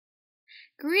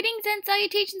Greetings and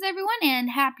salutations, everyone,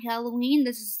 and happy Halloween.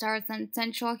 This is Stars on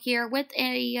Central here with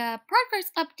a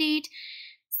progress update.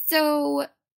 So,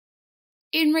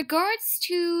 in regards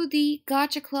to the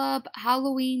Gotcha Club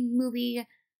Halloween movie,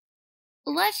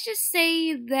 let's just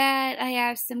say that I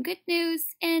have some good news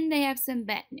and I have some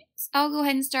bad news. I'll go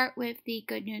ahead and start with the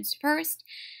good news first.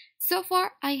 So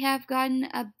far, I have gotten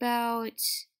about,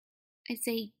 I'd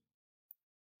say,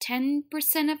 10%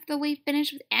 of the way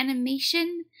finished with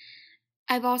animation.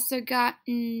 I've also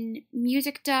gotten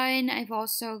music done. I've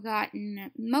also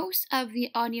gotten most of the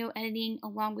audio editing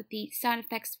along with the sound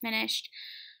effects finished.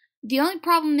 The only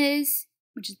problem is,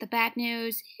 which is the bad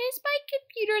news, is my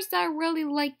computer's not really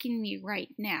liking me right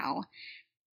now.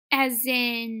 As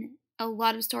in, a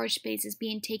lot of storage space is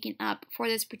being taken up for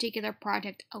this particular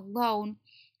project alone,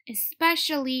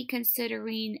 especially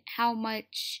considering how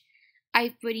much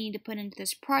I've put to put into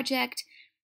this project.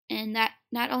 And that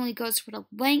not only goes for the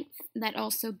length, that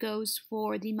also goes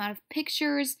for the amount of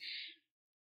pictures.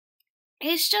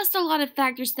 It's just a lot of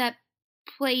factors that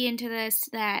play into this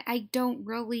that I don't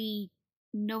really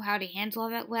know how to handle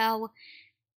that well.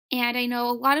 And I know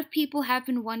a lot of people have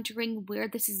been wondering where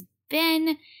this has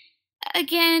been.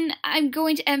 Again, I'm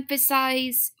going to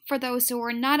emphasize for those who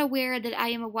are not aware that I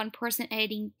am a one-person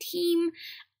editing team.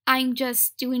 I'm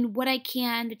just doing what I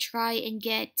can to try and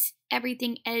get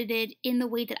everything edited in the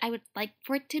way that I would like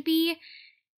for it to be.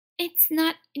 It's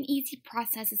not an easy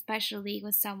process, especially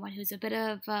with someone who's a bit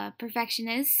of a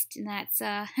perfectionist, and that's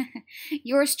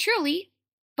yours truly.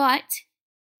 But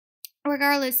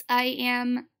regardless, I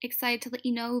am excited to let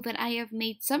you know that I have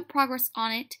made some progress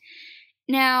on it.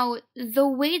 Now, the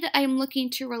way that I'm looking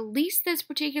to release this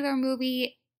particular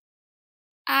movie,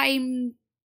 I'm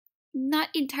not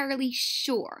entirely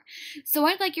sure. So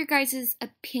I'd like your guys'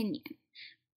 opinion.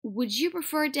 Would you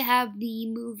prefer to have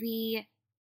the movie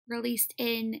released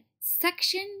in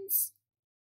sections,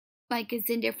 like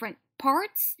it's in different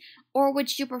parts, or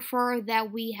would you prefer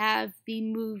that we have the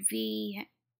movie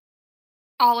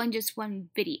all in just one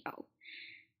video?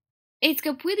 It's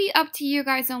completely up to you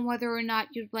guys on whether or not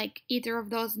you'd like either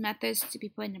of those methods to be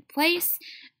put into place,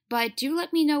 but do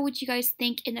let me know what you guys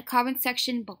think in the comment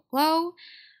section below.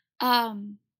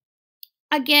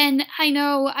 Again, I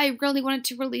know I really wanted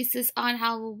to release this on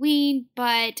Halloween,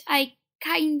 but I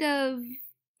guess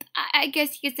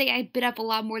you could say I bit up a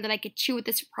lot more than I could chew with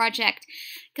this project.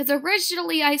 Because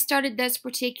originally I started this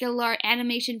particular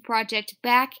animation project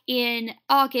back in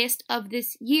August of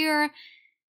this year.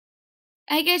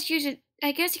 I guess you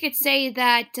could say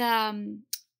that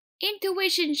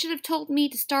intuition should have told me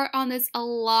to start on this a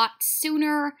lot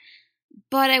sooner,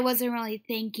 but I wasn't really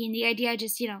thinking. The idea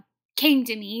just, came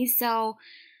to me. So,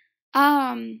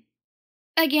 again,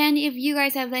 if you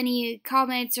guys have any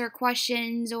comments or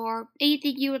questions or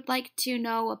anything you would like to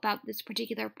know about this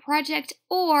particular project,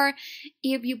 or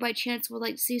if you by chance would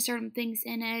like to see certain things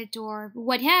in it or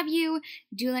what have you,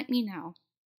 do let me know.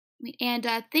 And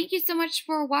thank you so much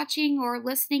for watching or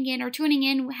listening in or tuning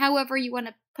in, however you want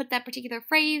to put that particular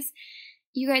phrase.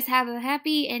 You guys have a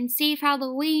happy and safe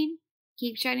Halloween.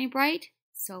 Keep shining bright.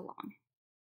 So long.